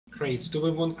crates. Do we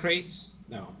want crates?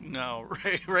 No. No,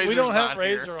 Razor's We don't have not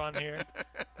Razor here. on here.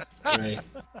 Right.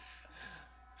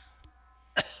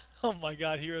 Oh my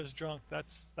God, Hero's drunk.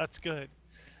 That's good.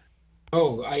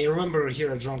 Oh, I remember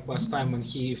Hero drunk last time when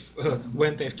he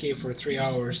went AFK for 3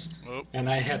 hours, Oh, and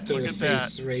I had to look at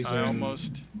face that. Razor. I and,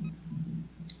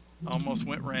 almost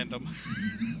went random.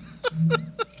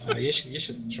 you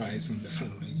should try some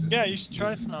different razors. Yeah, you should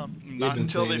try some. Not been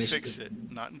until they playing fix it.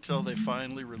 Not until they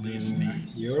finally release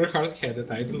You're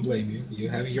hard-headed, I don't blame you. You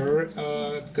have your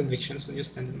convictions and you're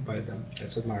standing by them.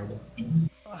 That's admirable.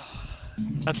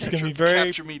 That's gonna be very.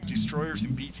 Capture me destroyers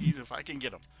and BTs if I can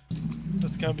get them.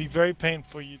 That's gonna be very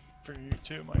painful for you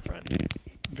too, my friend.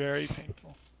 Very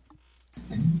painful.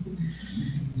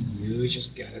 You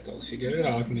just got it all figured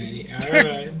out, man.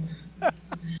 Alright.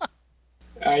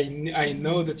 I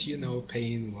know that you know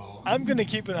pain well. I'm gonna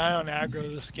keep an eye on aggro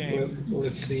this game. Well,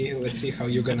 let's see how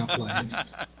you're gonna apply it.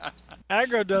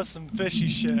 Aggro does some fishy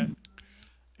shit.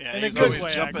 Yeah, In a he's good always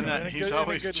way, jumping Aggro, that. in a He's good- in a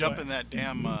always good jumping way. that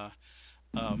damn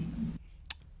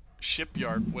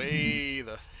shipyard way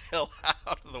the hell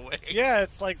out of the way. Yeah,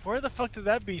 it's like, where the fuck did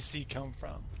that BC come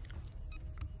from?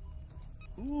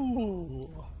 Ooh.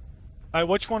 Alright,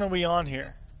 which one are we on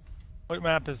here? What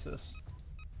map is this?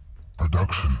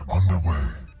 Production underway.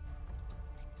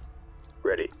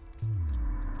 Ready.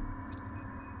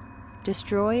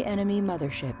 Destroy enemy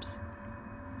motherships.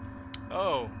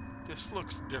 Oh, this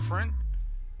looks different.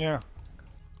 Yeah.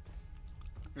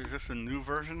 Is this a new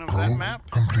version of that Probe map?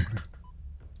 complete.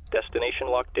 Destination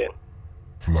locked in.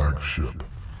 Flagship.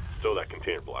 Stow that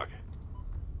container block.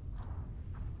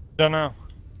 Don't know.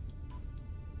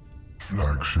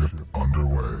 Flagship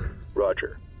underway.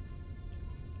 Roger.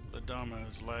 Ladama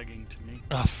is lagging to me.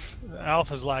 Ugh,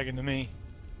 Alpha's lagging to me.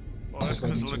 Well, that's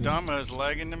because Ladama is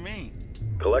lagging to me.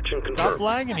 Collection Stop confirmed.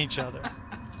 lagging each other.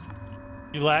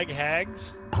 You lag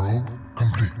hags? Probe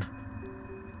complete.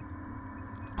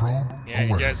 Probe Yeah, away.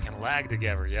 you guys can lag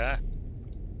together, yeah?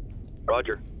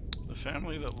 Roger. The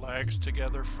family that lags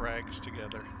together frags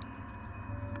together.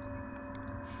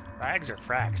 Frags or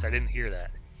fracks? I didn't hear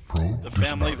that. Probe The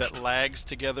family dispatched. that lags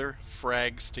together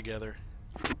frags together.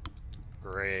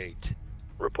 Great.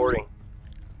 Reporting.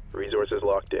 Resources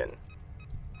locked in.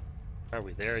 Are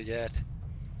we there yet?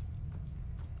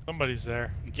 Somebody's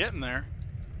there. I'm getting there.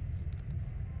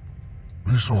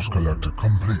 Resource collector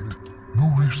complete.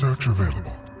 New research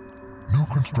available. New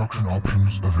construction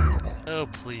options available. Oh,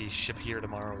 please, ship here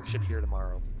tomorrow. Ship here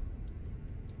tomorrow.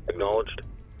 Acknowledged.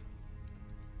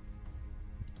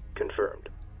 Confirmed.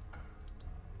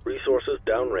 Resources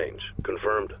downrange.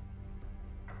 Confirmed.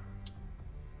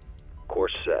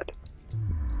 Course set.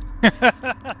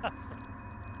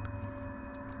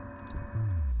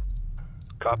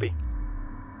 Copy.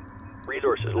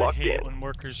 Resources I locked hate in. when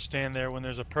workers stand there when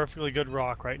there's a perfectly good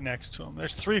rock right next to them.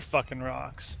 There's 3 fucking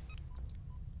rocks.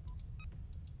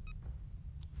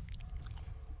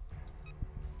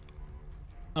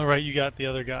 Alright, you got the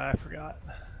other guy, I forgot.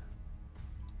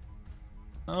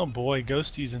 Oh boy,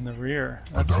 Ghosty's in the rear.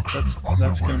 That's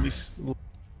gonna be...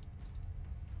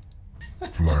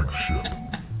 Flagship.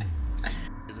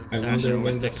 Isn't I Sasha wonder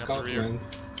always when that's taking up the rear?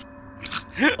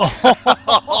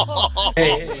 Scotland.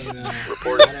 Hey, no.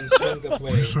 Report. I don't swing that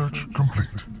way. Research complete.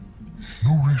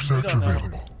 New research don't know.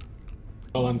 available.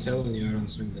 Well, I'm telling you, I don't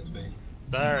swing that way.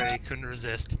 Sorry, couldn't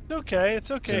resist.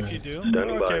 It's okay if you do. Standing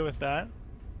I'm okay by. with that.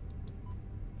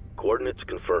 Coordinates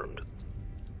confirmed.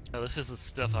 Oh, this is the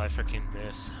stuff I freaking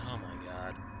miss. Oh my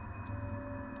god.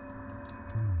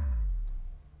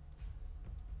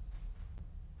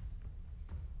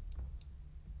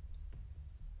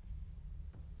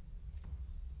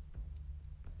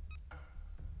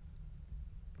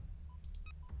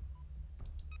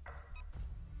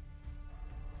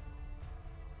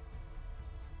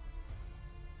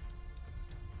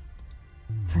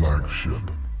 Flagship.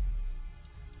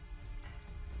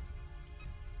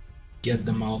 Get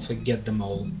them, Alpha, get them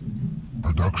all.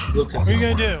 Production Look at What are you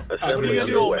underway. gonna do? What are Assembly you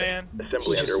gonna do, old underway. man? He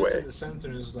Assembly just sits underway. in the center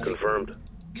and is like, Confirmed.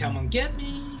 come on, get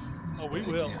me! Oh, we Like,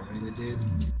 will. yeah, really, dude.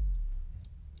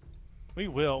 We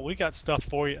will. We got stuff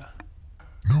for you.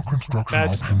 New construction Bad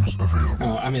options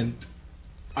available. I mean,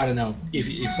 I don't know.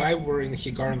 If I were in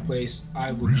Higaran place,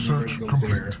 I would Research never go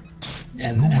complete. there.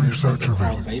 And New in research front of Alpha,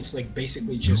 available. it's like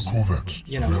basically New just, corvettes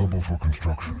you know, available for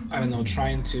construction. I don't know,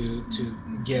 trying to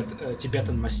get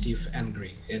Tibetan Mastiff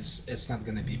angry. It's not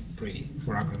gonna be pretty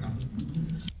for Agronom.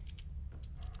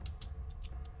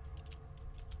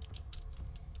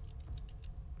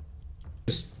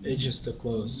 It's just too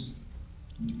close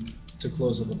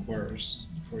of the quarters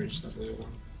for HWRM.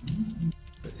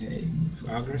 But hey, if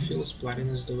Agra feels platinum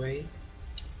is the way,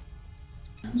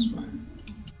 that's fine.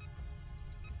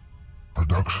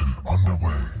 Production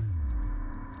underway.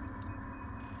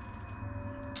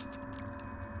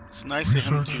 It's nice of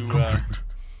him Research to complete.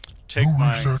 take No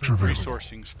my research available.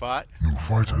 resourcing spot. New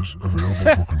fighters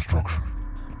available for construction.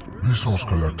 Resource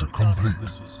collector complete.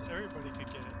 This was, everybody could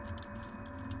get it.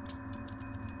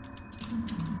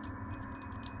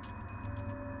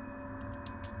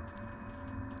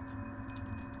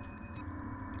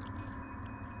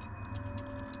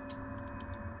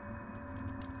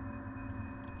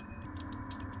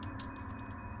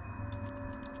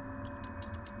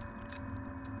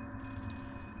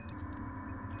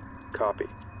 Copy.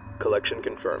 Collection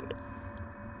confirmed.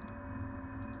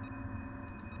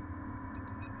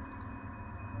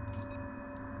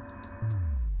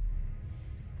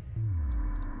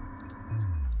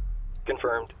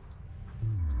 Confirmed.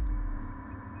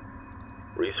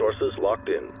 Resources locked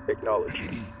in. Acknowledged.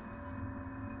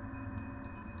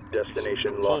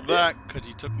 Destination Pull locked back, because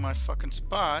he took my fucking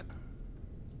spot.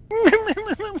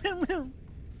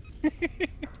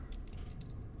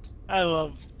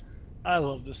 I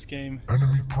love this game.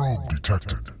 Enemy probe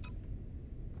detected.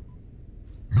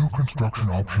 New construction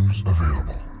options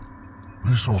available.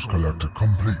 Resource collector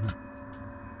complete. in.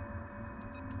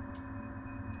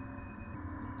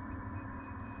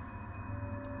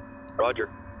 Roger.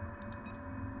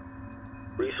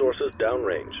 Resources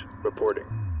downrange. Reporting.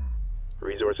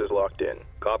 Resources locked in.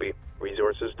 Copy.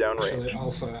 Resources downrange. Actually,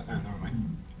 Alpha. Ah, never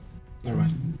mind. Never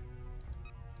mind.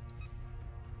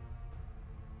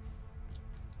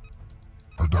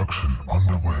 Production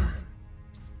underway.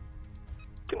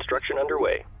 Construction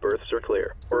underway. Berths are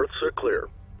clear. Berths are clear.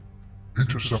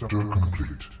 Interceptor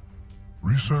complete.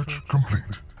 Research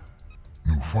complete.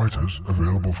 New fighters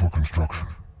available for construction.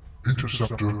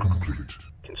 Interceptor complete.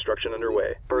 Construction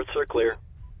underway. Berths are clear.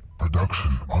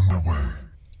 Production underway.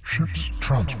 Ships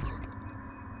transferred.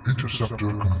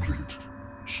 Interceptor complete.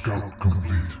 Scout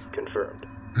complete. Confirmed.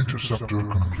 Interceptor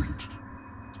complete.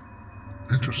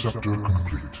 Interceptor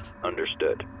complete.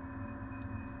 Understood.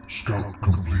 Scout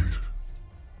complete.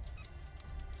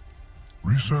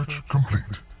 Research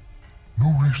complete.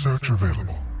 No research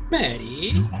available.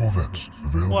 Mary. New corvettes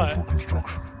available What? for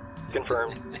construction.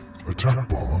 Confirmed. Attack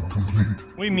bomber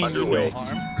complete. We mean Underway. no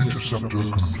harm. Interceptor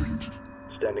complete.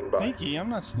 Standing by. Sneaky, I'm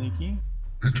not sneaky.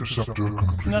 Interceptor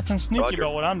complete. Nothing sneaky Roger.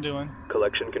 about what I'm doing.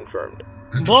 Collection confirmed.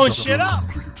 Blowing Interceptor shit up.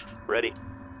 complete. Ready.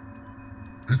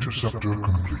 Interceptor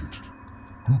complete.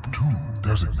 Group 2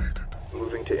 designated.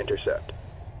 Moving to intercept.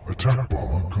 Attack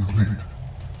bomber complete.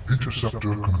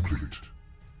 Interceptor complete.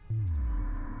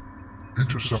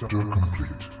 Interceptor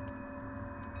complete.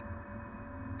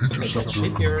 Okay, the Interceptor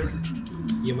shipyard.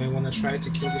 complete. You may want to try to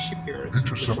kill the shipyard before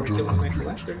Interceptor killing my complete.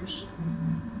 collectors.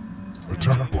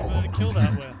 Attack What bomber to kill that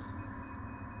complete. with?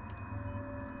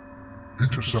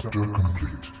 Interceptor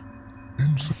complete.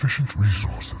 Insufficient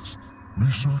resources.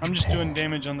 Research I'm just doing paused.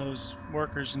 damage on those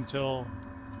workers until,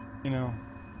 you know,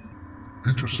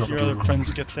 Interceptor your other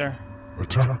friends complete. get there.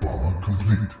 Attack bomber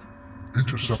complete.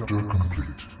 Interceptor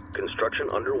complete. Construction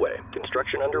underway.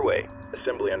 Construction underway.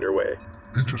 Assembly underway.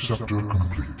 Interceptor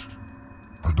complete.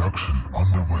 Production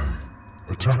underway.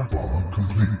 Attack bomber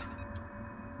complete.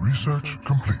 Research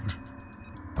complete.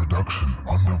 Production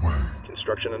underway.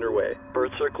 Construction underway.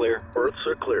 Berths are clear. Berths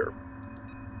are clear.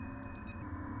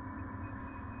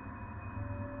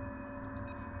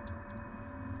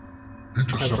 I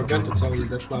Interceptor forgot to tell you complete.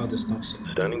 that cloud is toxic.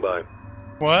 Standing by.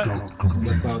 What? Scout The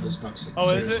complete. cloud is toxic. Oh,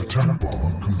 is it? seriously. Attack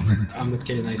bomber complete. I'm not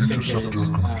kidding, I think it Interceptor is.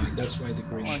 complete. That's why the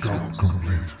green Scout is.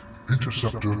 complete.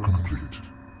 Interceptor complete.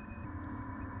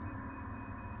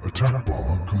 Attack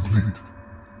bomber complete.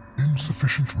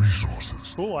 Insufficient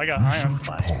resources. Cool, I got iron Research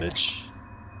class, paused. bitch.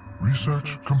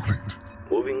 Research complete.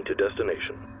 Moving to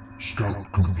destination.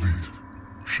 Scout complete.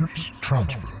 Ships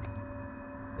transferred.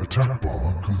 Attack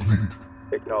bomber complete.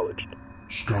 Acknowledged.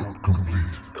 Scout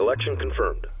complete. Collection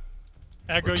confirmed.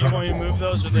 Aggro, you want me to move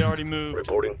those or they already moved?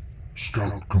 Reporting.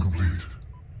 Scout complete.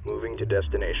 Moving to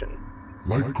destination.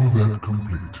 Light corvette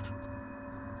complete.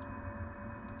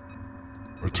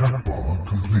 Attack bomber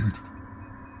complete.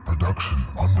 Production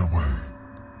underway.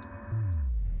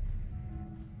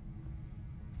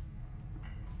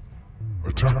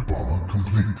 Attack bomber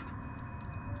complete.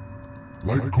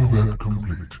 Light corvette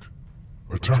complete.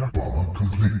 Attack bomber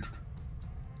complete.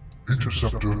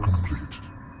 Interceptor complete.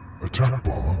 Attack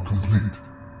bomber complete.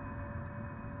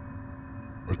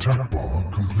 Attack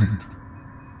bomber complete.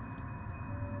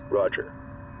 Roger.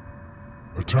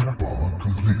 Attack bomber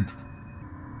complete.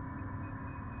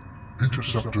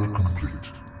 Interceptor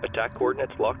complete. Attack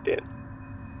coordinates locked in.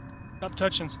 Stop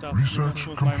touching stuff. Research You're messing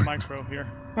with my complete. micro here.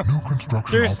 New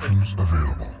construction Seriously. options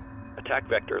available. Attack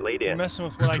vector laid You're in. messing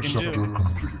with what I can Interceptor do.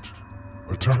 complete.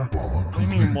 Attack bomber What do you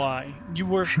complete. mean why? You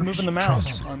were Ship's moving the mouse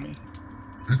transfer. on me.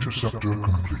 Interceptor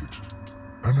complete.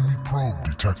 Enemy probe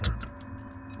detected.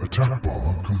 Attack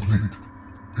bomber complete.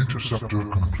 Interceptor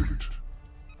complete.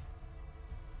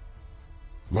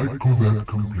 Light corvette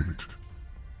complete.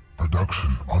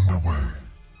 Production underway.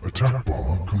 Attack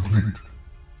bomber complete.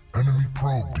 Enemy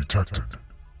probe detected.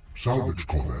 Salvage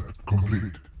corvette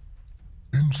complete.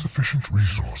 Insufficient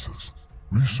resources.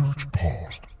 Research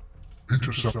paused.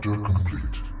 Interceptor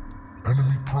complete.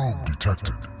 Enemy probe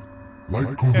detected.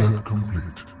 Light corvette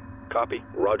complete. Copy.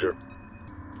 Roger.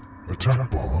 Attack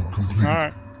bomber complete.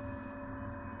 Alright.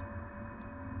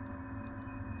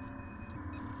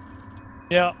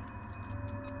 Yeah.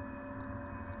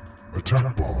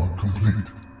 Attack bomber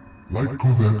complete. Light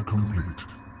corvette complete.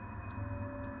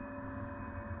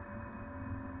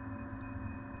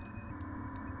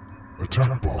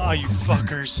 Attack bomber Oh, you complete.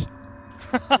 fuckers.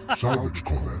 Salvage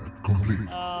corvette complete.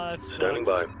 Ah, that Standing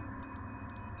sucks.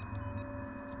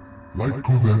 by. Light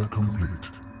corvette complete.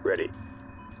 Ready.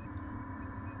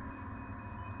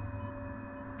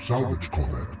 Salvage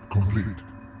corvette complete.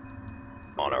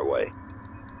 On our way.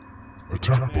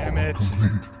 Attack Damn bomber it.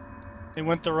 complete. They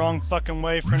went the wrong fucking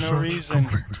way for no Research reason.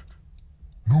 complete.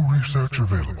 New research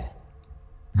available.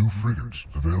 New frigates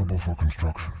available for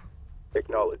construction.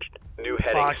 Acknowledged. New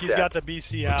heading Fuck, he's set. got the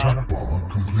BC out. Attack bomber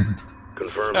complete.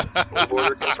 Confirmed. Move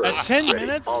order confirmed. At 10 Ready.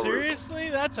 minutes? En route. Seriously?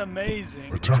 That's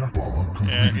amazing. Attack bomber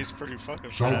complete. Yeah, he's pretty fucking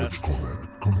Salvage fast.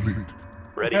 corvette complete.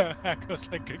 Ready. That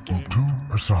goes like good game. Group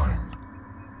 2 assigned.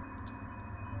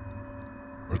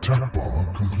 Attack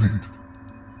bomber complete.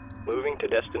 Moving to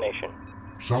destination.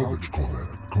 Salvage corvette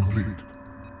complete.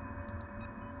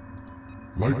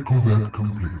 Light corvette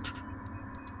complete.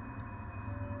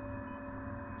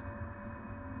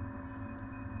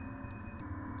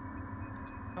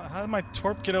 How did my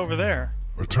torp get over there?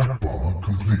 Attack bomber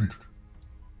complete.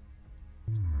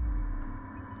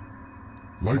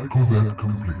 Light corvette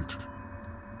complete.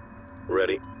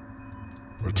 Ready.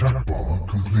 Attack bomber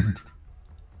complete.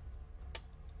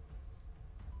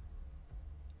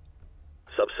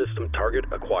 Subsystem target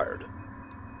acquired.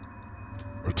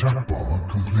 Attack bomber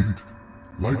complete.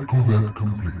 Light corvette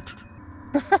complete.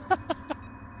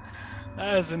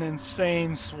 That is an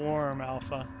insane swarm,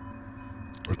 Alpha.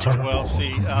 Attack Well, bomber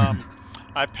see, complete.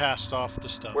 I passed off the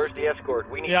stuff. Where's the escort?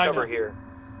 We need Yeah, I cover know. here.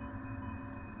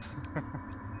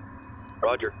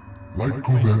 Roger. Light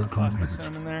corvette Fuck, complete. send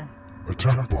him in there.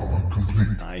 Attack bomber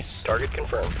complete. Nice. Target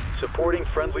confirmed. Supporting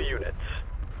friendly units.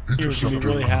 He was gonna be Interceptor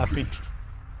really happy. complete.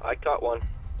 I caught one.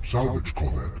 Salvage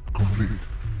corvette complete.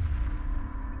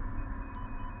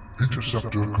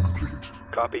 Interceptor complete.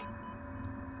 Copy.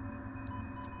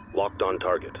 Locked on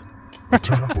target.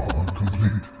 Attack bomber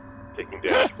complete. Taking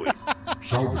damage, please.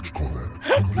 Salvage corvette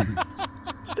complete.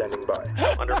 Standing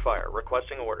by. Under fire.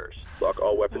 Requesting orders. Lock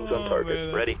all weapons on target. man,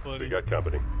 that's Ready. funny. We got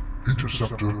company.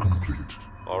 Interceptor complete.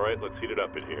 All right, let's heat it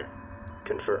up in here.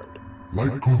 Confirmed.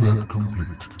 Light corvette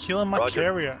complete. Killing my Roger.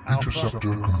 carrier, Alpha.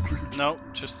 Interceptor complete. No,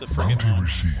 just the friggin' Bounty mod.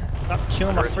 received. Stop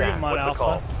killing my Under frigate attack. mod, What's the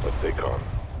call? Alpha. Let's stay calm.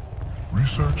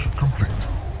 Research complete.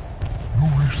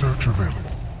 New research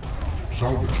available.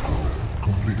 Salvage corvette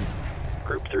complete.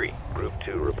 Group 3. Group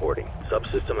 2 reporting.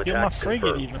 Subsystem Kill my attack frigate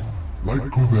confirmed. even.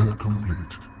 Light corvette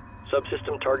complete.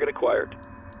 Subsystem target acquired.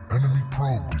 Enemy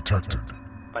probe detected.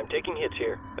 I'm taking hits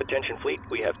here. Attention fleet,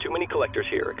 we have too many collectors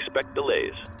here. Expect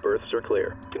delays. Berths are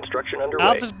clear. Construction underway.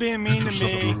 Alpha's being mean to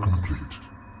Interceptor me. complete.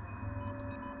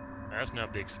 That's no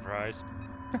big surprise.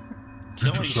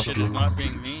 Killing shit is not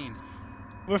being mean.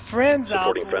 We're friends,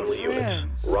 Alpha. Supporting friendly We're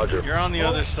units. friends. Roger. You're on the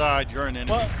other side, you're an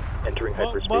enemy. What? Entering What-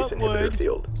 hyperspace what inhibitor would-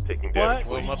 field. Taking What? damage.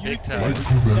 Blow 'em up big time. Light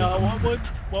corvette No, complete.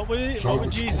 what would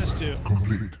Salvage Jesus do? corvette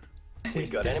complete. We've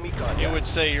got enemy contact. You would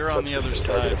say you're on the other Subsystem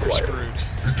side, target you're acquired.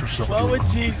 screwed. Interceptor What would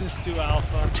complete. Jesus do,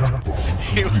 Alpha? Attack bomber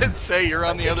He complete. would say you're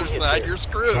on the other side, you're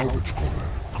screwed. Salvage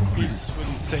corvette complete. Jesus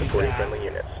wouldn't say Supporting that. friendly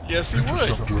units. Yes, he would.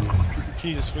 Interceptor complete.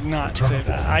 Jesus would not say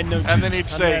that. I know And then he'd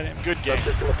Jesus. I say, met him. good game.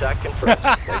 Subsystem attack confirmed.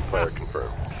 Light fire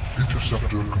confirmed.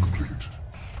 Interceptor complete.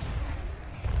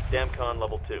 Damcon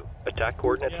level 2. Attack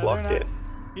coordinates Yeah, locked they're not, in.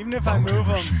 even if I Bounty move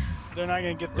them, received. they're not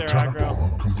gonna get their Attack aggro. bomber I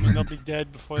mean, complete. they'll be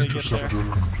dead before they get there.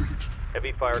 Interceptor complete.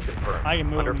 Heavy fire confirmed. I can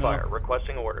move Under them, fire. though.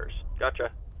 Requesting orders. Gotcha.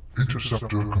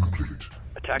 Interceptor complete.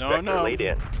 Attack No, vector no. laid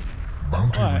in.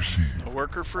 Bounty What? received. A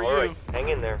worker for All you. right, hang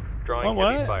in there. Drawing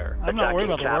What, heavy what? fire. I'm not worried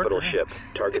Attacking about the capital worker.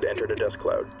 ship. Target entered a dust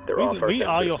cloud. They're off our We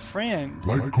are sensors. your friends.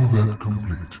 Light corvette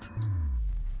complete.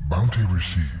 Bounty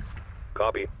received.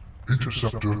 Copy.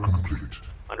 Interceptor complete.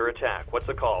 Under attack. What's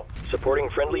the call? Supporting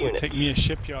friendly It'll units. take me a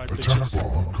shipyard, Attack bitches.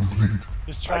 bomber complete.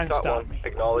 Just try I and got stop one. me.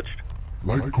 Acknowledged.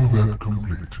 Light corvette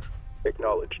complete.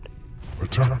 Acknowledged. Try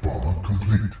Attack bomber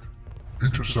complete.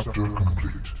 Interceptor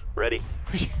complete. Ready.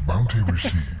 Bounty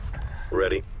received.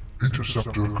 Ready.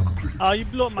 Interceptor complete. Oh, you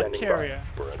blew up my Standing by. carrier.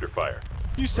 We're under fire.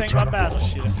 You sank my Attack bomber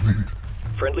battleship. complete.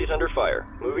 Friendly's under fire.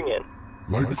 Moving in.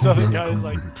 Light This other corvette guy's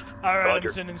like, complete. alright, Roger.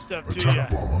 I'm sending stuff to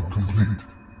Attack you. bomber complete.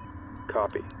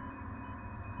 Copy.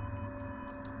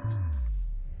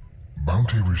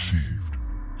 Bounty received.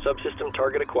 Subsystem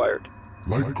target acquired.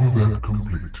 Light corvette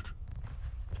complete.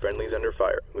 Friendly's under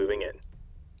fire. Moving in.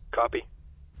 Copy.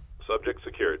 Subject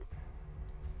secured.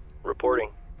 Reporting.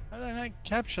 How did I not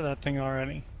capture that thing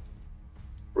already?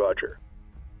 Roger.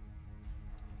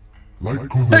 Light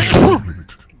corvette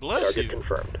complete. Bless Target you.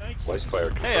 confirmed. Thank you. Light fire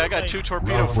confirmed. Hey, I got 2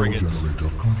 torpedo Ground fuel frigates. generator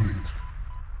complete.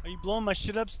 Are you blowing my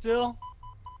shit up still?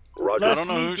 Roger. I Bless don't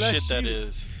know me, whose bless shit that you.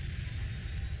 is.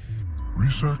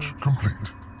 Research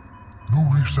complete. No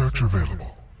research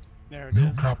available. There it New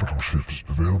is. capital ships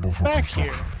available for Back here.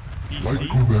 construction. Light DC.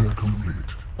 corvette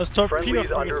complete. Those torpedo Friendly's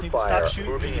frigates under need to fire. stop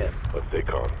shooting Moving me. in. Let's stay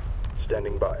calm.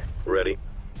 Standing by. Ready.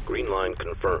 Green line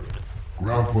confirmed.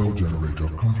 Ground fuel generator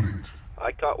complete.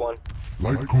 I caught one.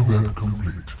 Light corvette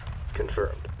complete.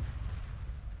 Confirmed.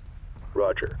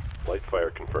 Roger. Light fire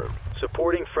confirmed.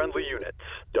 Supporting friendly units.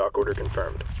 Dock order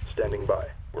confirmed. Standing by.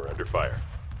 We're under fire.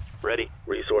 Ready.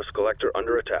 Resource collector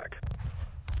under attack.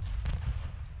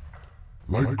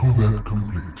 Light corvette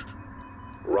complete.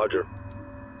 Roger.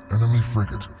 Enemy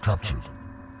frigate captured.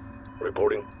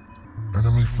 Reporting.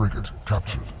 Enemy frigate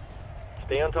captured.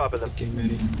 Stay on top of them. Okay,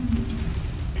 Matty.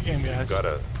 Good game, guys. Got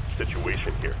a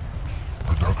situation here.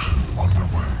 Production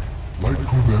underway. Light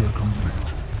corvette complete.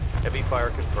 Heavy fire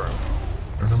confirmed.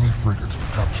 Enemy frigate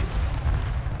captured.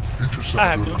 I Interceptor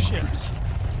have no complete. ships.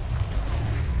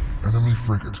 Enemy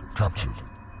frigate captured.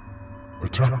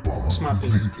 Attack bomber This map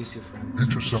is complete. PC friendly.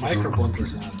 Interceptor Microbond complete.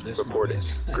 is not. This map Reported.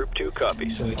 is. Group 2 copy.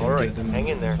 So we can All right, get them hang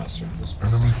in there. faster on this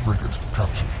one. Enemy frigate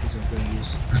captured. Because of the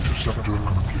use. Interceptor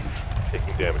complete.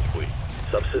 Taking damage, please.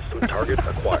 Subsystem target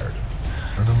acquired.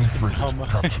 Enemy frigate Oh my,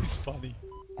 captured. he's funny.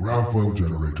 Ground fuel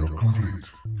generator complete.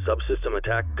 Subsystem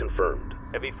attack confirmed.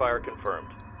 Heavy fire confirmed.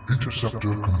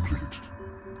 Interceptor complete.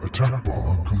 Attack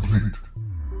bomber complete.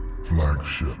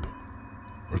 Flagship.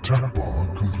 Attack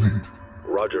bomber complete.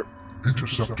 Roger.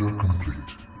 Interceptor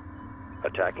complete.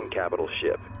 Attacking capital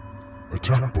ship.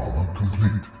 Attack bomber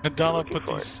complete. Adama looking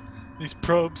put fine. these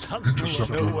probes out in the middle of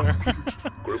Interceptor nowhere.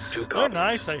 complete. Group 2 They're copy.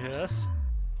 nice, I guess.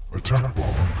 Attack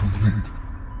bomber complete.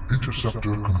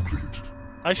 Interceptor complete.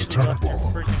 I should have Attack left your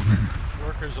bomber freaking complete.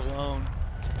 workers alone.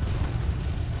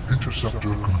 Interceptor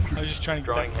I complete. was just trying to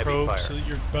Drawing get heavy probes fire. so that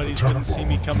your buddies Attack wouldn't see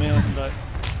me bomber come in, complete.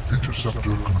 but Interceptor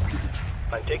complete.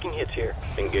 I'm taking hits here.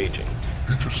 Engaging.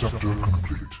 Interceptor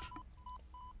complete.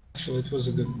 Actually, it was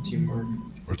a good teamwork.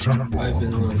 Attack I've bomber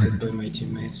been alerted complete. by my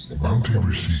teammates. Bounty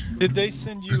received. did they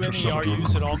send you any Interceptor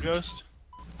RUs at all, complete. Ghost?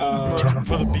 Uh,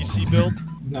 For the BC build?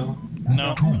 no.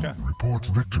 No? Group 2 Okay. reports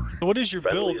victory. So what is your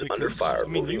build? Friendly's under Because, fire, I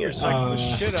mean, you moving in. recycle the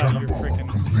shit out Attack of your bomber freaking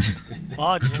complete. modules.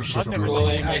 I've never Interceptor seen Well,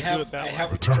 anybody I do have it that way.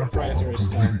 Attack proprietary bomber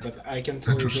stuff, complete. but I can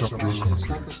tell you this Interceptor much. It's complete.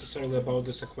 not necessarily about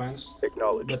the sequence,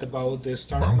 Acknowledged. but about the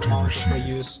start Bounty amount received. per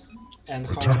use and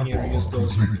how Attack many bomber use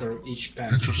goes complete. per each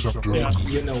patch. Interceptor Yeah. Like,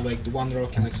 you know, like the one row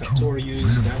can accept 2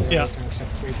 use, the other Yeah. row can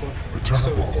accept 3 core. Attack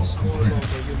So bomber it's more complete. about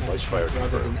the you management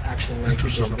rather than actual like you go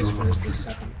Interceptor this first, complete. this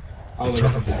second. I'll leave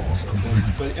Attack it at that. bomber So, complete.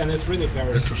 but and it really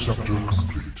varies. from Interceptor different maps.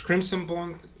 complete. Crimson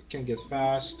Bond can get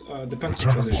fast, depends on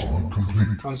Attack position. bomber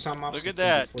complete. On some maps, Look it at can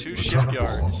that, be 2 40. Attack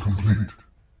shipyards. bomber complete.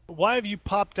 Why have you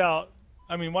popped out?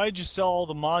 I mean, why did you sell all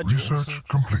the modules? Research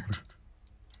complete.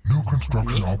 New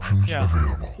construction options Yeah.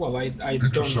 available. Well, I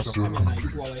Interceptor don't. I mean,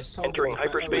 complete. well, I saw. Entering the-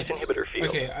 hyperspace inhibitor field.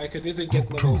 Okay, I could either get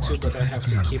Group level 2 2, has but I have to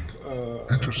defeated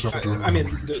keep. Interceptor I mean,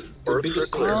 complete. the Earth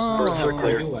biggest thing clear. is Earth how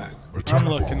clear. you lag. Attack I'm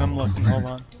looking, bomber Hold complete.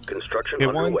 on. Construction Okay,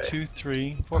 1, underway. 2,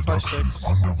 3, 4, 5, 6,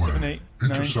 Production underway. 7, 8, 9,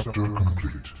 Interceptor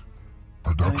complete. 9,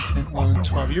 Production 10, 11,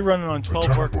 12. underway. You're running on 12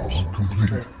 Attack workers. bomber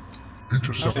complete.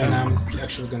 Interceptor And I'm complete.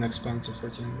 actually gonna expand to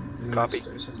 14 in the Copy. next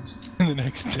 30 seconds. In the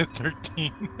next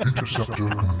 13. Interceptor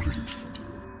complete.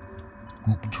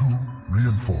 Group 2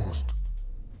 reinforced.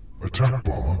 Attack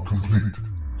bomber complete.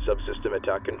 Subsystem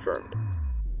attack confirmed.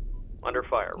 Under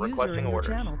fire. User Requesting in your orders.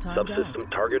 channel timed out.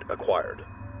 Subsystem target acquired.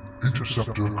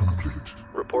 Interceptor complete.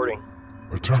 Reporting.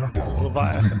 Attack bomber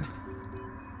Leviathan. complete.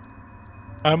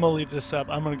 I'm gonna leave this up.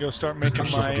 I'm gonna go start making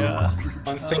my, Interceptor complete.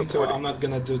 One thing too, I'm not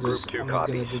gonna do this. Group 2 I'm not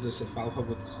gonna copy. do this if Alpha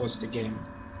would host the game,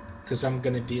 because I'm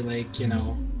gonna be like, you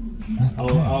know, Group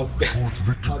 2 I'll reports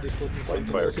I'll victory. be put in front of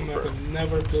fire ultimate confirmed. and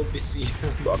never build BC.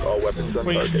 Lock all So, weapons on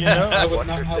Wait, target. you know, I would Watch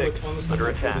not your have six. it honestly. Under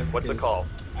not do attack. it What's the because call?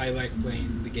 I like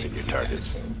playing the game Pick with your you target. guys,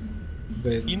 so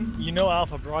but You know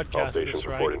Alpha All broadcast stations this,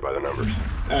 right? reporting by the numbers.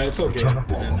 it's all good. Attack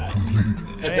bomb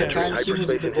complete. At that time, he was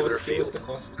Hyperspace the boss. inhibitor He was field. the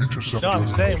host. Interceptor. No, I'm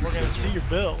saying we're gonna see your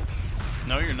build.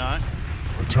 No, you're not.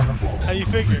 Attack bomb. How do you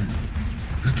figure?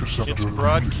 Interceptor. It's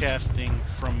broadcasting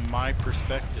from my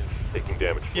perspective. Taking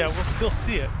damage. Yeah, we'll still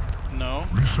see it. No,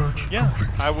 Research Yeah.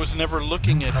 complete. I was never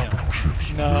looking at him. Capital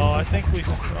ships. No, available I for think we.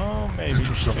 construction. Oh, maybe.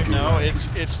 Interceptor. No,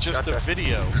 it's just a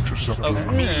video Interceptor.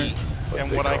 of me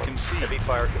and what I can see. Heavy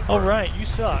fire confirmed. All right, you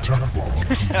suck. Attack bomb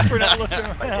complete. We're not looking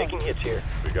I'm around. taking hits here.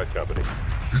 We got company.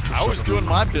 I was doing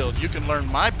my build. You can learn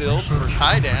my build for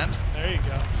Tidan. There you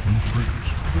go. New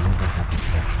frigates available for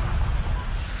construction.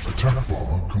 Attack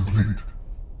bomb complete.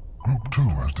 Group 2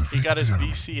 has defeated He got his the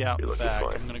enemy. BC out You're the looking back.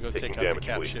 fine. I'm gonna go Taking take out the damage,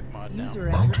 cap please. ship mod now. User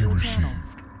Bounty entered your channel.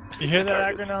 received. You hear that,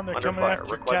 Target Agronom? They're under coming fire. after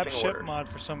Requesting Cap Ship order. Mod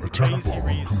for some Attack crazy bomb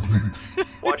reason. complete.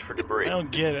 Watch for debris. I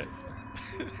don't get it.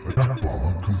 Attack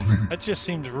bomb complete. That just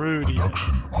seems rude. even.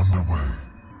 Production underway.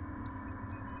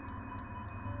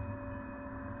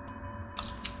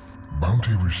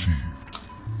 Bounty received.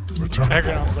 Attack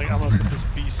Agronom's bomb like, I'm gonna put complete. this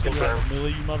BC on Confirm. the middle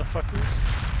of you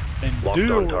motherfuckers. And Locked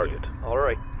do on it. target. All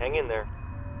right, hang in there.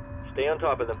 Stay on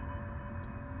top of them.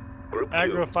 Group 2.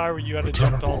 Aggro, if I were you, I'd have Attack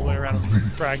jumped all the way bomb around and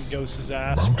complete. frag Ghost's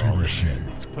ass. Bounty for all this shit.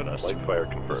 received. He's put us Light through fire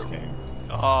this confirmed. game.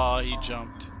 Oh, he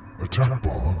jumped. Attack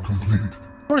bomb complete.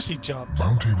 Of course he jumped.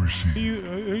 Bounty Who received. do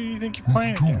you think you're Group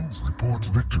playing 2 against? reports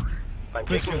victory. I'm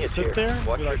Just taking gonna hits sit here. there?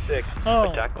 Watch Be your like, 6.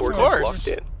 Oh, Attack of coordinates course. locked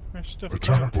in. There's stuff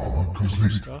Attack going. bomb There's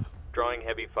complete. stuff. Drawing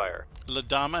heavy fire.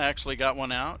 Ladama actually got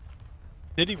one out.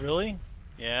 Did he really?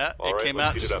 Yeah, All it right, came let's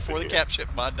out heat it just up before the in here. cap ship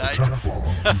mod died. Attack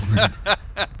bomb complete.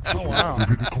 Oh wow.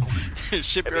 Frigate complete. His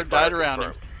shipyard Heavy fire died around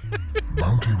him. confirmed.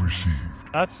 Bounty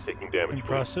received. That's Taking damage.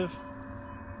 impressive.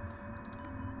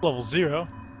 Level 0.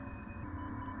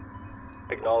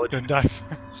 Please. Acknowledge. Gonna die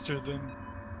faster than.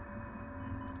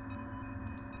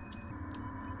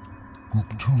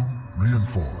 Group 2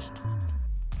 reinforced.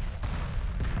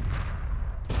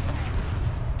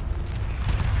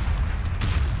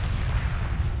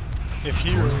 If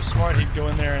he were smart, he'd go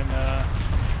in there and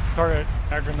target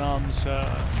Agronom's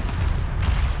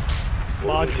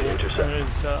module or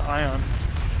his ion.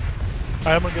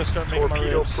 I'm gonna go start making my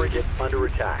Torpedo ribs. frigate under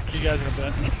attack. You guys in a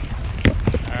bit.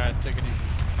 Alright, take it easy.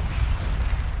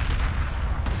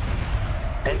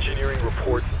 Engineering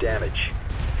reports damage.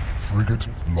 Frigate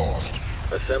lost.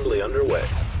 Assembly underway.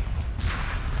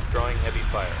 Drawing heavy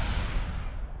fire.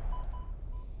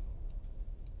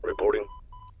 Reporting.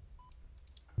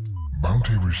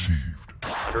 Bounty received.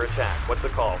 Under attack. What's the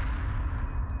call?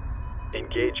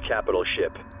 Engage capital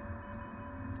ship.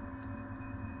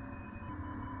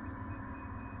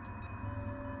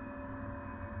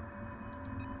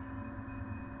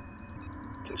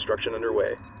 Construction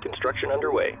underway. Construction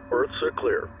underway. Earths are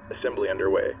clear. Assembly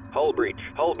underway. Hull breach.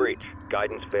 Hull breach.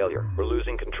 Guidance failure. We're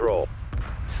losing control.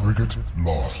 Frigate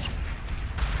lost.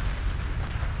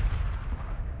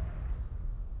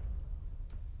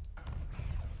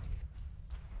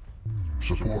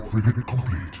 Support frigate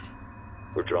complete.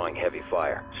 We're drawing heavy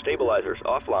fire. Stabilizers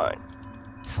offline.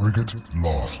 Frigate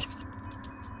lost.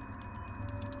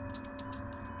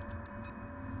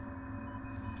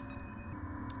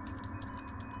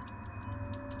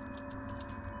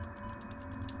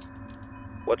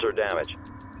 What's our damage?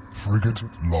 Frigate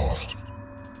lost.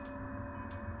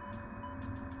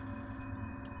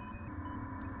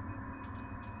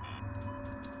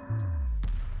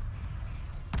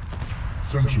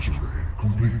 Sensors array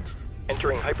complete.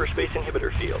 Entering hyperspace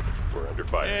inhibitor field. We're under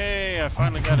fire. Hey, I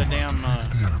finally got a damn The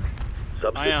enemy.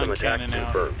 Subsystem ion attack cannon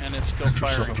out, confirmed. and it's still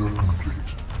firing. Interceptor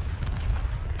complete.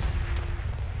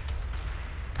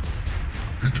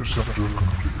 Interceptor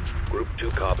complete. Group 2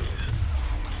 copies.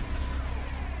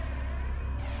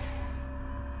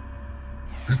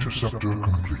 Interceptor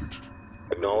complete.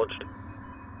 Acknowledged.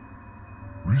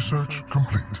 Research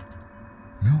complete.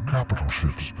 New capital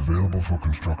ships available for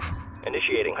construction.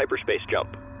 Initiating hyperspace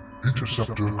jump.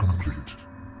 Interceptor complete.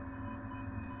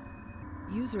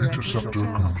 User entered your Interceptor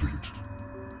channel. complete.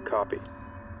 Copy.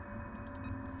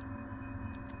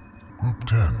 Group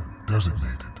 10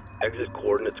 designated. Exit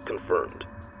coordinates confirmed.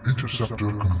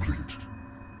 Interceptor complete.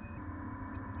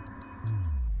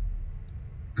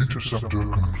 Interceptor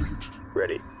complete.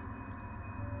 Ready.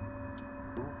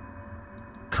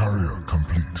 Carrier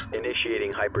complete.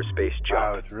 Initiating hyperspace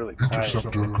jump. it's really quiet.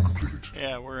 Interceptor complete.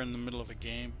 Yeah, we're in the middle of a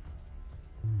game.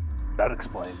 That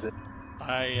explains it.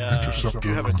 I Interceptor do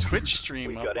have a complete. Twitch stream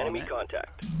We've up got on enemy it.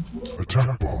 contact.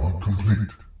 Attack bomber complete.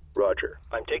 Roger.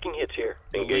 I'm taking hits here.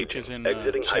 The link Engaging. is in,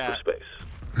 Exiting chat. hyperspace.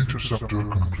 Interceptor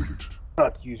complete.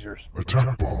 Not users.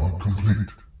 Attack bomber complete.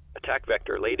 Attack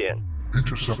vector laid in.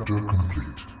 Interceptor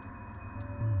complete.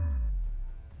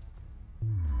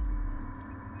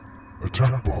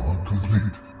 Attack bomber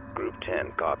complete. Group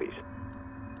 10 copies.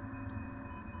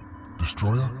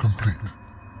 Destroyer complete.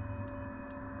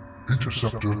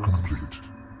 Interceptor complete.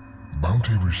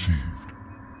 Bounty received.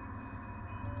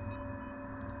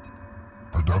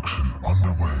 Production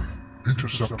underway.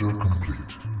 Interceptor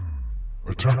complete.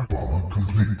 Attack bomber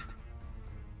complete.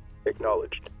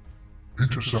 Acknowledged.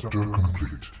 Interceptor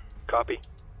complete. Copy.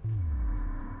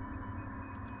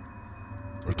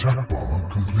 Attack bomber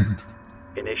complete.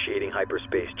 Initiating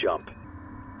hyperspace jump.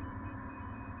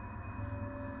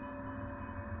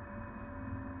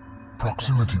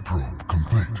 Proximity probe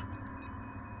complete.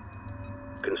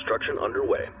 Construction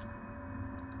underway.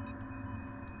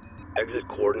 Exit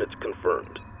coordinates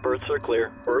confirmed. Berths are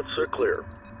clear. Berths are clear.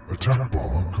 Attack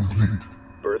bomber complete.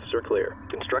 Berths are clear.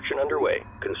 Construction underway.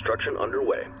 Construction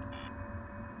underway.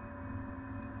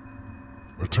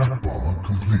 Attack bomber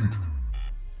complete.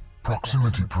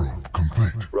 Proximity probe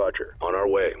complete. Roger. On our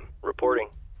way. Reporting.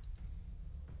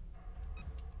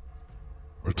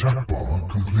 Attack bomber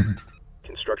complete.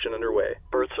 Construction underway.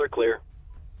 Berths are clear.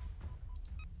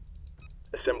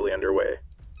 Assembly underway.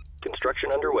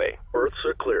 Construction underway. Berths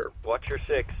are clear. Watch your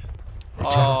 6.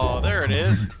 Oh, there it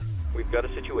is. We've got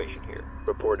a situation here.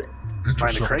 Reporting.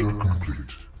 Find a crate? Interceptor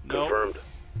complete. Nope. Confirmed.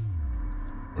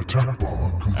 Attack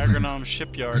bomber complete. Agronom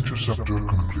shipyard. Interceptor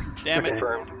complete. Damn it.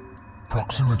 Confirmed.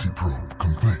 Proximity probe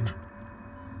complete.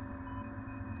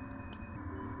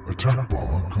 Attack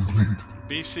bomber complete.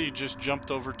 BC just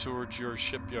jumped over towards your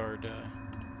shipyard.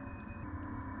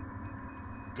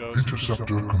 Ghost.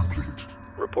 Interceptor complete.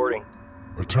 Reporting.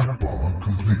 Attack bomber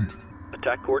complete.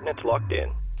 Attack coordinates locked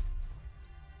in.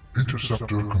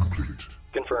 Interceptor complete.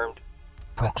 Confirmed.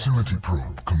 Proximity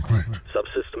probe complete.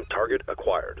 Subsystem target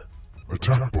acquired.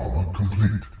 Attack bomber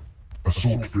complete.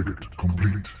 Assault frigate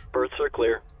complete. Berths are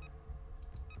clear.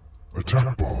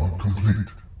 Attack bomber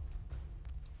complete.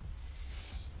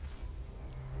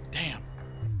 Damn.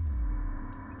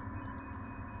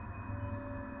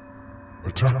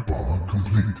 Attack bomber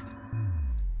complete.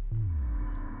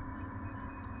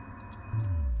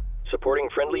 Supporting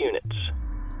friendly units.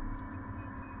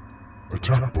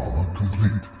 Attack bomber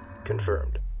complete.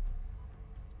 Confirmed.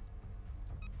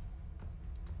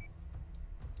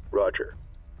 Roger.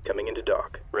 Coming into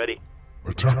dock. Ready.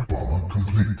 Attack bomber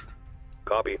complete.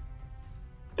 Copy.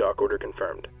 Dock order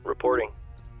confirmed. Reporting.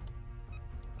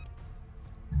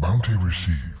 Bounty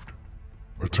received.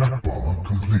 Attack bomber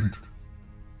complete.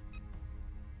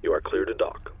 You are clear to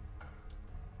dock.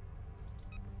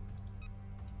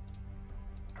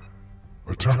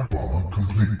 Attack bomber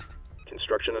complete.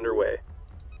 Construction underway.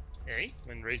 Hey,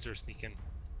 when Razor sneaking.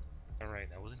 Alright,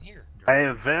 I wasn't here. I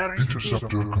am very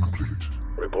Interceptor complete.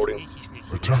 Reporting. Sneaky,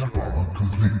 sneaky. Attack Yes, you are. bomber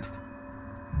complete.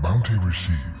 Bounty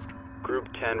received. Group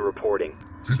 10 reporting.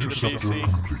 Interceptor BC.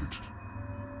 complete.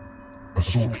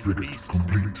 Assault frigate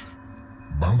complete.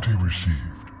 Bounty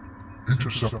received.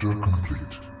 Interceptor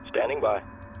complete. Standing by.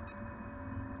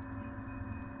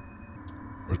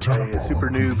 Attack Hey, bomber super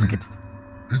noob. complete.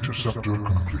 Interceptor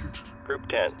complete. Group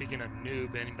 10. Speaking of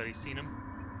noob, anybody seen him?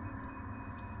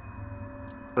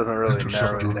 doesn't really narrow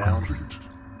Interceptor it down. complete.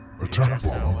 Attack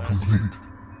bomber SOS. complete.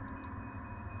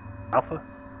 Alpha?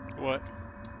 What?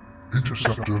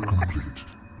 Interceptor complete.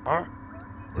 Alright.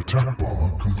 Attack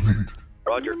bomber complete.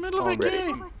 Roger. In the middle of a Ready.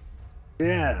 game.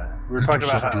 Yeah, we were talking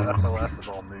about how Interceptor SOS is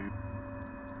all new.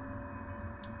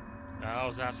 I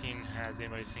was asking, has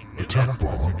anybody seen new Attack SOS,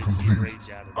 bomber or did you complete. rage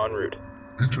at it? En route.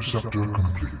 Interceptor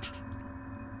complete.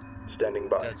 Standing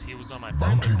by. Because he was on my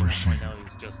Bounty friend list, and received. 1.0 he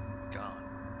was just gone.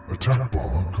 Attack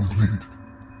bomber complete.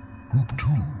 Group 2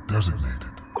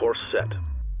 designated. Course set.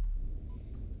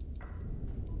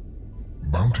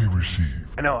 Bounty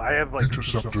received. I know, I have like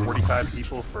Interceptor 45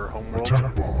 people for Homeworld.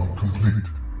 Attack bomber complete.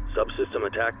 Subsystem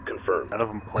attack confirmed. None of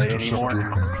them play Interceptor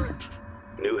anymore. complete.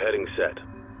 New heading set.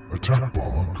 Attack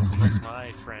bomber complete. What's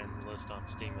my friend list on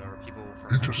Steam? There are people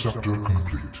from Interceptor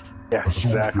complete. Yeah,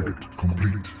 Assault exactly. frigate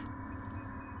complete.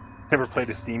 Never played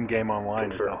a Steam game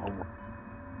online until Homeworld.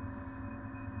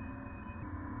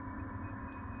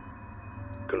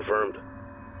 Confirmed.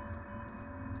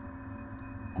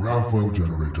 Gravwell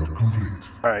generator complete.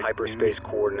 Alright. Hyperspace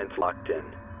coordinates locked in.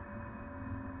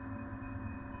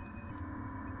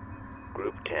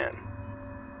 Group 10.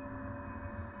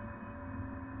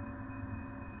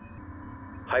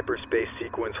 Hyperspace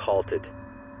sequence halted.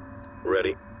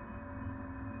 Ready.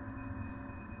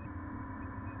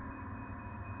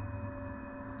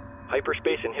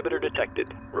 Hyperspace inhibitor detected.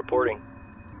 Reporting.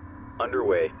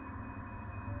 Underway.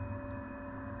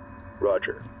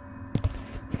 Roger.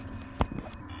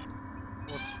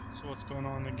 What's going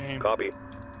on in the game? Copy.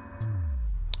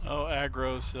 Oh,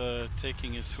 Aggro's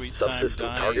taking his sweet time Subsystem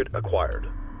dying. target acquired.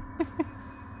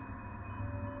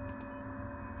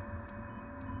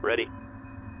 Ready.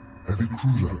 Heavy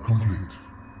cruiser complete.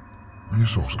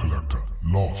 Resource collector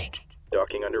lost.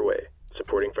 Docking underway.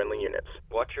 Supporting friendly units.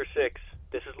 Watch your 6.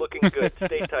 This is looking good.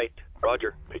 Stay tight.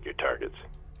 Roger. Pick your targets.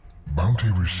 Bounty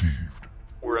received.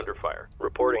 We're under fire.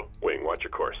 Reporting. Wing, watch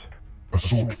your course.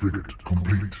 Assault frigate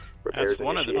complete. That's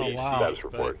one of the initiated. Oh, wow. Status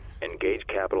report. Engage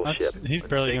capital That's, ship. he's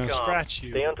barely Stay going to calm. scratch you.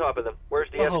 Stay on top of them. Where's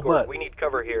the Oh, escort? but- We need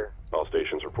cover here. All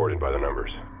stations reporting by the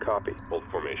numbers. Copy. Hold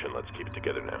formation. Let's keep it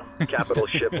together now. Capital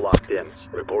ship locked in.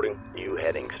 Reporting. New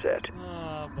heading set.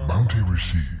 Bounty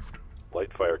received.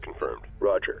 Light fire confirmed.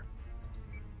 Roger.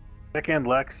 Backhand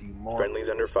Lex, you moron. Friendlies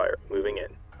under fire. Moving in.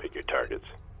 Pick your targets.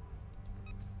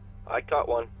 I caught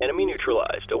one. Enemy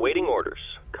neutralized. Awaiting orders.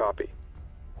 Copy.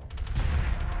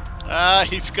 Ah,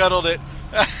 he scuttled it.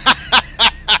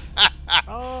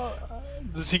 Oh,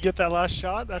 does he get that last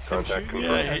shot? That's him Contact shooting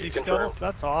confirmed. as he Confirmed. scuttles?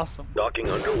 That's awesome. Docking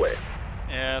underway.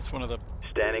 Yeah, that's one of the...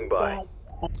 Standing by.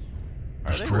 Are they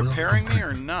Destroyer repairing me complete.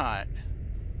 or not?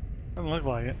 Doesn't look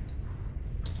like it.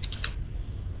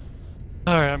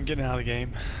 Alright, I'm getting out of the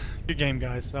game. Good game,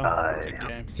 guys, though. Good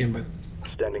game. Okay,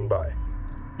 but Standing by.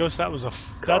 Ghost, that was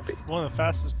that's Copy. one of the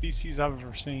fastest BCs I've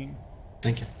ever seen.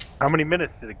 thank you. How many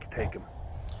minutes did it take him?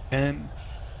 And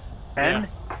 10?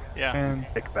 Yeah. and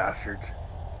Thick bastards.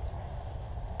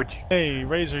 Which, hey,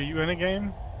 Razor, you in a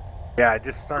game? yeah, I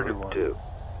just started Group one. 2.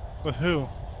 With who?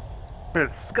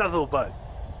 It's Scuzzlebutt,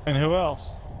 And who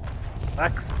else?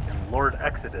 Lex, and Lord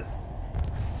Exodus.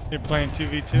 You're playing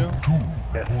 2v2? Group 2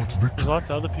 Yes. reports There's victory. lots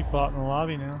of other people out in the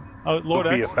lobby now. Oh, Lord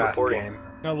It'll be a X. fast Reporting. game.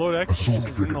 No, Lord X Assault is in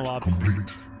the frigate lobby.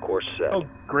 complete. Course set. Oh,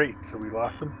 great. So we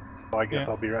lost him? So I guess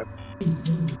Yeah. I'll be right.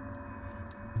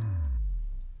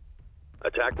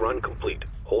 Attack run complete.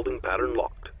 Holding pattern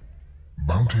locked.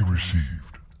 Bounty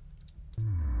received.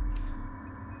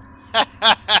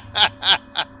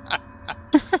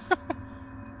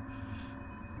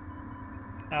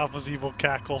 Alpha's evil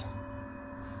cackle.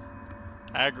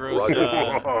 Aggro's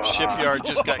Roger. shipyard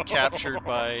just got captured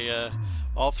by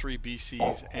all 3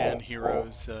 BCs and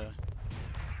Heroes.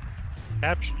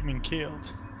 Captured, you mean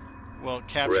killed? Well,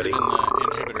 captured Ready. in the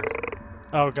inhibitor.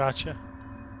 Oh, gotcha.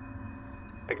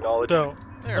 Acknowledge. So,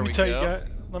 There let we me tell go. you guys.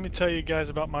 Let me tell you guys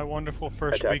about my wonderful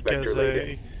first Attack week vector as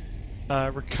laid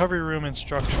a recovery room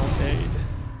instructional aide.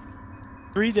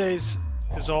 3 days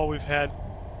is all we've had.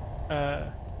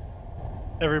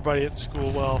 Everybody at school.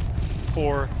 Well,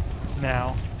 4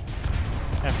 now.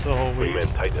 After the whole week,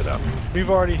 Wingmen, tighten it up. we've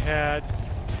already had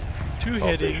 2 All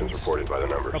stations hittings, reported by the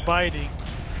numbers. a biting,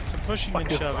 some pushing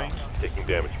and shoving. Taking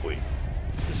damage, please.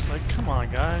 It's like, come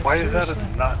on, guys. Why is that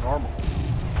seriously? not normal?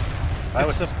 I It's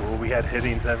was the- at school, we had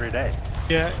hittings every day.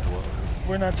 Yeah,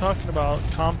 we're not talking about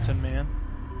Compton, man.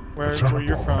 Where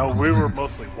you're No, from. we were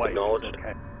mostly white. Acknowledged. It's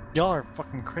okay. Y'all are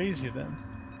fucking crazy then.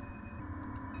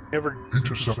 You ever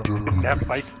Interceptor have complete.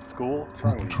 fights at school? What's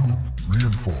wrong Group with 2 you?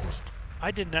 reinforced.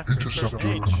 I didn't after a certain Interceptor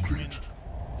age. I complete.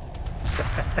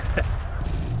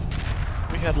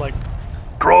 mean, we had like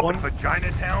Grow up One- in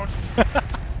Vagina Town?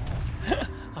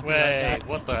 Wait,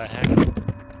 what the heck?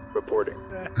 Reporting.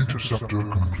 Interceptor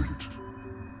complete.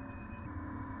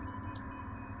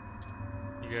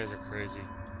 You guys are crazy.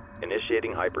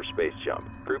 Initiating hyperspace jump.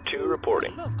 Group 2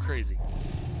 reporting. I'm not crazy.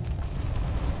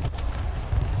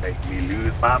 Make me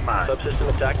lose my mind. Subsystem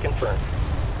attack confirmed.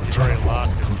 He's already Attack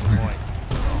lost it. bomb What's the complete.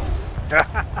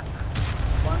 point?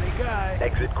 Funny guy.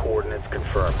 Exit coordinates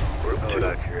confirmed. Group 2. Hold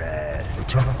out your ass.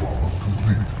 Attack bomb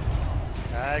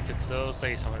complete. I could so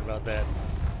say something about that.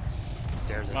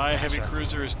 Stares at My heavy Sasha.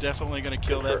 cruiser is definitely going to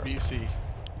kill that BC.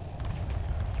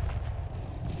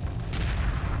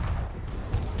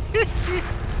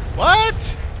 What?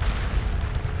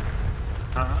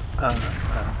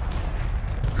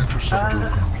 Interceptor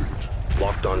complete.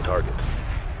 Locked on target.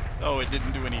 Oh, it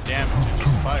didn't do any damage. Group It 2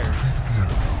 just fired. defeated the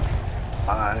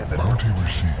enemy. Bounty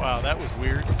received. Wow, that was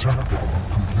weird. Attack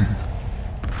bomb complete.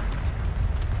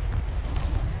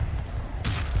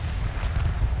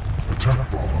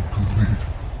 Attack bomb complete.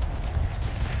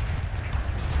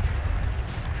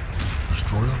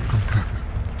 Destroyer complete.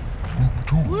 Group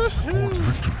 2 reports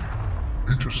victory.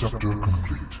 Interceptor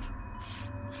complete.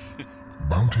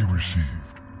 Bounty received.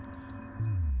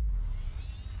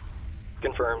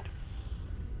 Confirmed.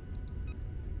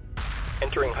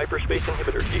 Entering hyperspace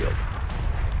inhibitor field.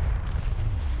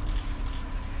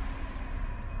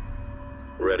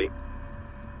 Ready.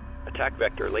 Attack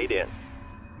vector laid in.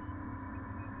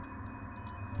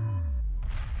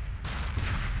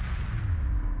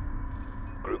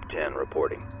 Group 10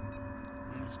 reporting.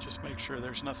 Let's just make sure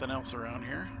there's nothing else around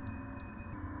here.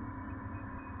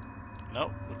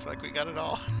 Nope, looks like we got it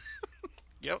all.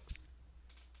 Yep.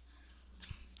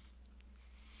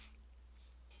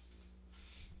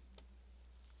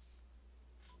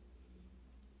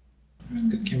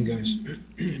 Good game, guys.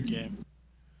 Good game.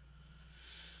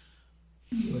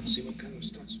 Let's see what kind of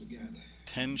stats we got.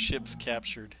 10 ships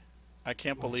captured. I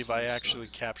can't believe I actually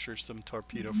captured some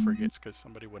torpedo frigates because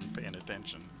somebody wasn't paying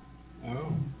attention.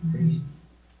 Oh, pretty.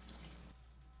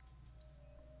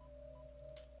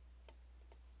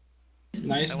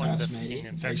 Nice I like the stats, matey. I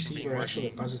infection see being we're actually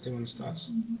working. positive on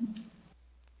stats.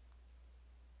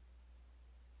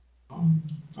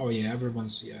 Oh yeah,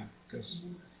 everyone's, yeah, because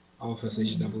Alpha's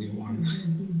HWRM.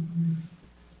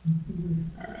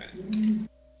 Alright.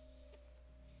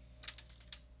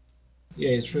 Yeah,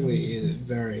 it really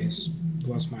varies.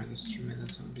 Plus minus 3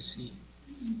 minutes on BC.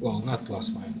 Well, not plus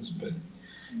minus, but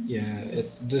yeah,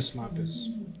 this map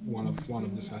is one of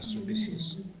the faster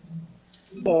BCs.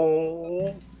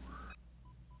 Oh.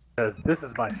 Because this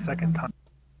is my second time.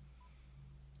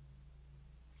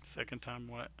 Second time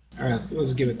what? Alright,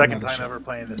 let's give it Second another time shot. ever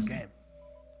playing this game.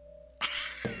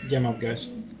 Game up, guys.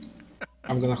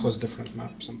 I'm gonna host different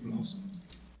map, something else.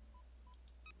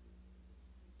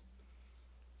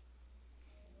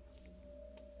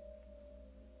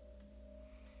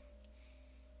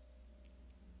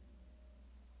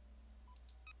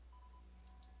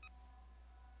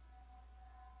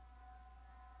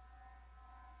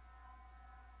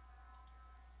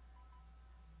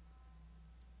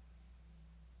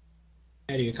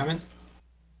 Hey, are you coming?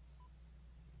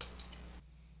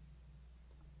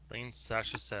 Lane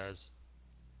Sasha says,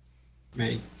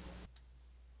 Matey.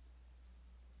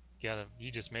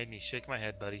 you just made me shake my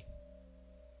head, buddy.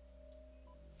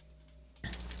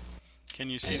 Can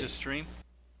you see the stream?